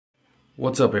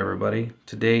What's up, everybody?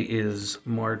 Today is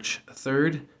March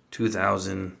 3rd,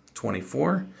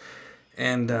 2024,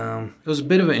 and it was a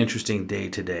bit of an interesting day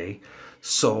today.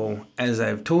 So, as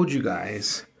I've told you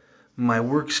guys, my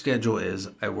work schedule is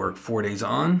I work 4 days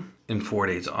on and 4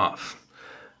 days off.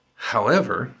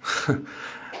 However,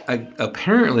 I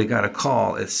apparently got a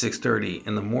call at 6:30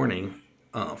 in the morning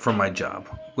from my job,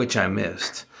 which I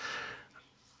missed.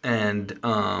 And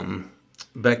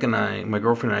Beck and I, my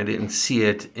girlfriend and I, didn't see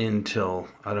it until,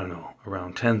 I don't know,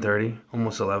 around 10:30,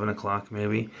 almost 11 o'clock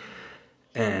maybe.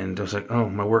 And I was like, oh,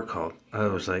 my work called. I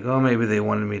was like, oh, maybe they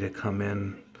wanted me to come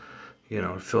in,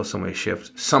 fill somebody's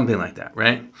shift, something like that,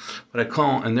 right? But I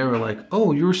call and they were like,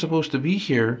 oh, you were supposed to be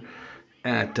here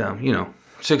at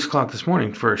 6 o'clock this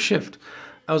morning for a shift.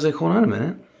 I was like, hold on a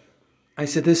minute. I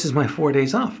said, this is my 4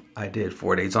 days off. I did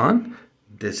 4 days on.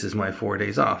 This is my 4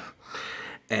 days off.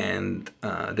 And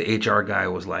the HR guy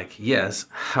was like, yes,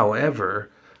 however,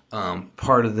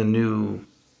 part of the new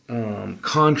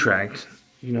contract,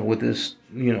 with this,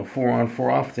 4 on 4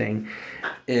 off thing,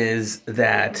 is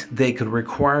that they could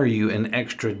require you an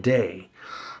extra day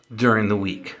during the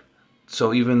week.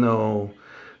 So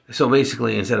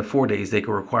basically, instead of 4 days, they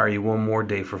could require you one more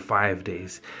day for 5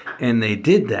 days. And they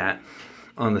did that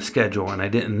on the schedule, and I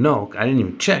didn't know. I didn't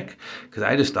even check because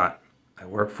I just thought, I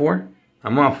work 4,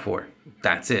 I'm off 4.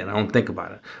 That's it. I don't think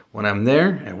about it. When I'm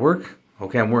there at work,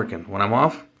 okay, I'm working. When I'm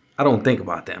off, I don't think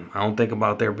about them. I don't think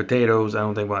about their potatoes. I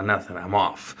don't think about nothing. I'm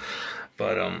off.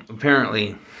 But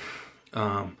apparently,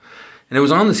 and it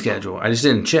was on the schedule. I just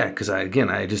didn't check because I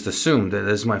just assumed that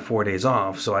this is my 4 days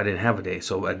off, so I didn't have a day.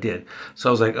 So I did. So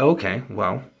I was like, okay,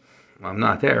 well, I'm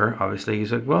not there. Obviously,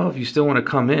 he's like, well, if you still want to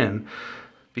come in,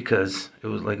 because it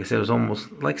was, like I said, it was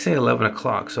almost like, say, 11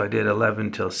 o'clock. So I did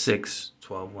 11 till 6,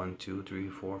 12, 1, 2, 3,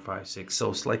 4, 5, 6. So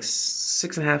it's like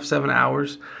 6.5, 7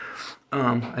 hours.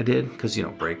 I did because,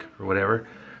 break or whatever.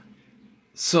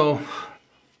 So,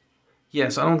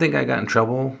 yes, I don't think I got in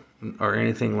trouble or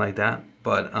anything like that.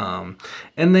 But,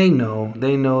 and they know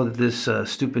that this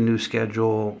stupid new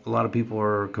schedule, a lot of people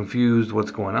are confused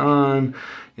what's going on,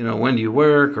 when do you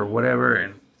work or whatever.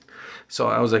 And so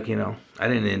I was like, I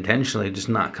didn't intentionally just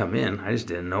not come in. I just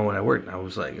didn't know when I worked. I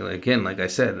was like, again, like I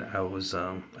said,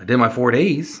 I did my 4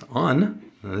 days on.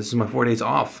 This is my 4 days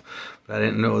off. But I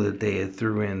didn't know that they had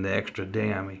threw in the extra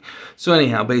day on me. So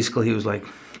anyhow, basically he was like,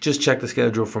 just check the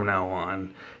schedule from now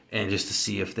on and just to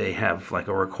see if they have like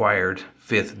a required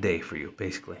 5th day for you,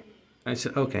 basically. I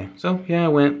said, okay. So yeah, I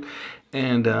went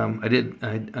and I did,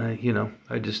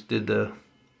 I just did the,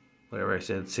 whatever I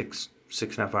said,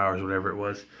 6.5 hours, whatever it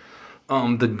was.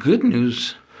 The good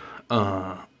news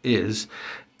is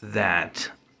that,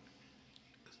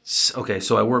 okay,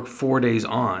 so I work 4 days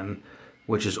on,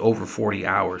 which is over 40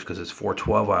 hours because it's 4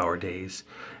 12-hour days.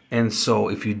 And so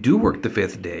if you do work the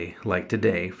 5th day, like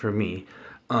today for me,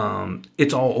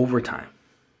 it's all overtime.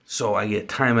 So I get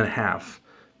time and a half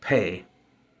pay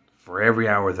for every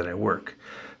hour that I work.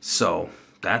 So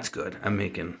that's good. I'm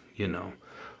making,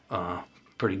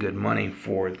 pretty good money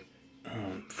for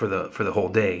the whole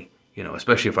day.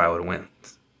 Especially if I would have went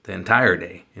the entire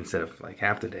day instead of like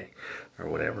half the day or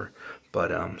whatever.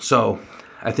 But so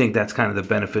I think that's kind of the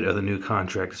benefit of the new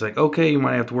contract. It's like, okay, you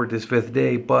might have to work this 5th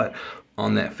day, but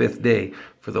on that 5th day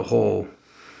for the whole,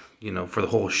 for the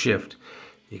whole shift,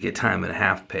 you get time and a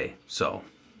half pay. So,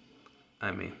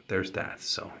 I mean, there's that.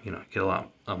 So, get a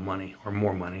lot of money or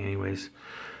more money anyways.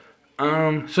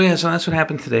 So yeah, so that's what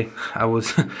happened today. I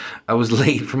was I was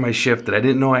late for my shift that I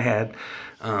didn't know I had.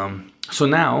 So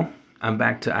now I'm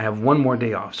back to, I have one more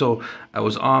day off. So I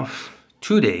was off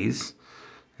 2 days,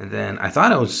 and then I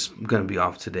thought I was going to be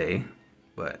off today,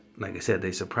 but like I said,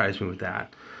 they surprised me with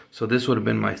that. So this would have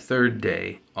been my 3rd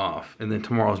day off, and then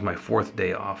tomorrow's my 4th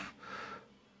day off.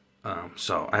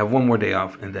 So I have one more day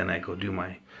off, and then I go do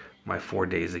my 4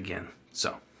 days again.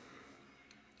 So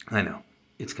I know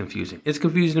it's confusing. It's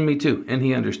confusing to me too, and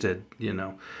he understood. He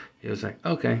was like,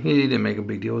 okay. He didn't make a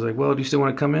big deal. He was like, well, do you still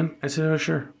want to come in? I said, oh,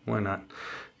 sure. Why not?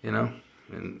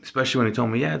 And especially when he told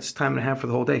me, yeah, it's time and a half for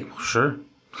the whole day. Well, sure.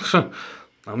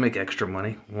 I'll make extra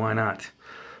money. Why not?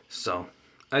 So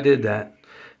I did that.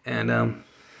 And,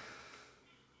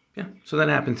 yeah, so that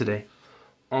happened today.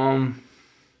 Yeah,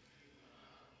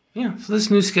 so this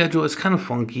new schedule is kind of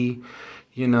funky.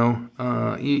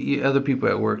 Other people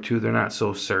at work too, they're not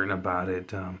so certain about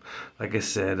it. Like I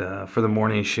said, for the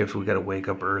morning shift, we got to wake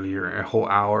up earlier, a whole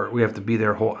hour. We have to be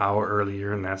there a whole hour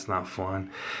earlier, and that's not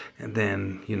fun. And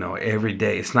then, every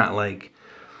day, it's not like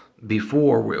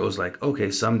before where it was like,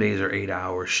 okay, some days are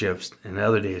 8-hour shifts and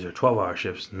other days are 12-hour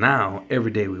shifts. Now,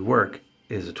 every day we work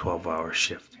is a 12-hour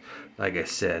shift. like I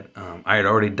said, I had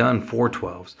already done 4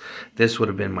 12s. This would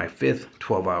have been my 5th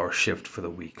 12-hour shift for the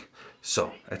week.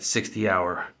 So that's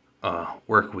 60-hour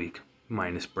work week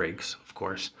minus breaks, of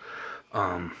course.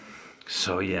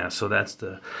 So yeah, so that's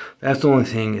the only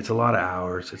thing. It's a lot of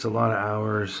hours. It's a lot of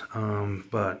hours.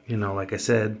 But you know, like I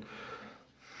said,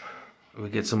 we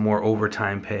get some more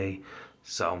overtime pay.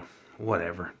 So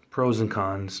whatever. Pros and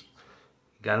cons.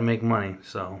 Got to make money.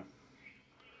 So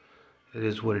it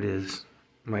is what it is.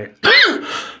 My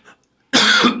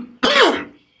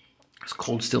this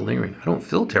cold's still lingering. I don't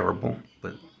feel terrible,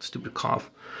 but stupid cough.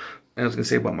 And I was gonna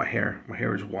say about my hair. My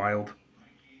hair is wild.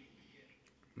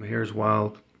 My hair is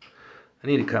wild. I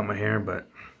need to cut my hair, but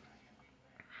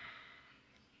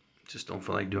just don't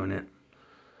feel like doing it.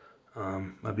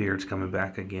 My beard's coming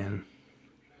back again.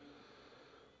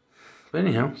 But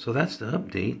anyhow, so that's the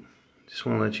update. Just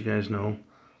want to let you guys know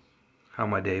how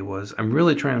my day was. I'm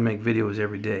really trying to make videos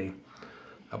every day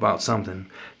about something,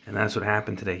 and that's what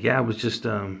happened today. Yeah, I was just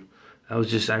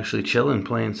actually chilling,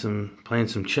 playing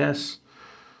some chess,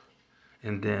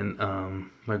 and then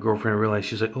my girlfriend realized,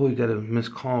 she's like, "Oh, you got a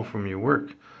missed call from your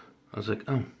work." I was like,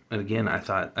 "Oh." And again, I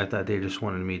thought they just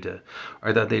wanted me to, or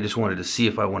I thought they just wanted to see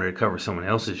if I wanted to cover someone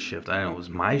else's shift. I know it was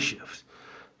my shift.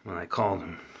 When I called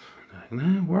them, like,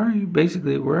 "Nah, where are you?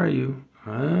 Basically, where are you?"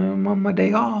 "I'm on my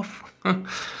day off."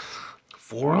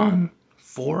 4 on,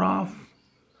 4 off.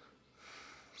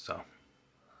 So,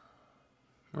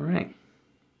 all right.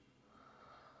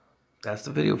 That's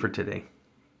the video for today.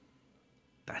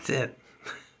 That's it.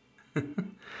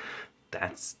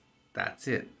 That's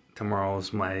it.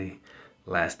 Tomorrow's my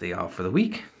last day off for the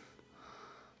week.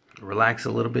 Relax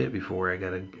a little bit before I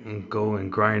gotta go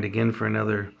and grind again for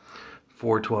another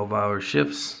 4 12-hour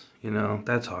shifts. You know,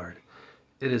 that's hard.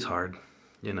 It is hard,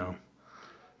 you know.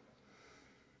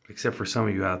 Except for some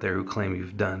of you out there who claim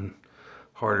you've done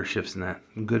harder shifts than that.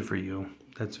 Good for you.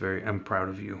 I'm proud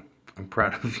of you. I'm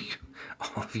proud of you.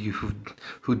 All of you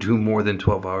who do more than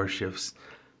 12-hour shifts.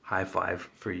 High five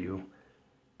for you.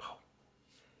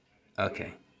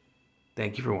 Okay.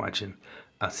 Thank you for watching.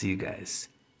 I'll see you guys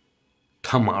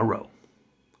tomorrow.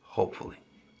 Hopefully.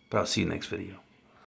 But I'll see you next video.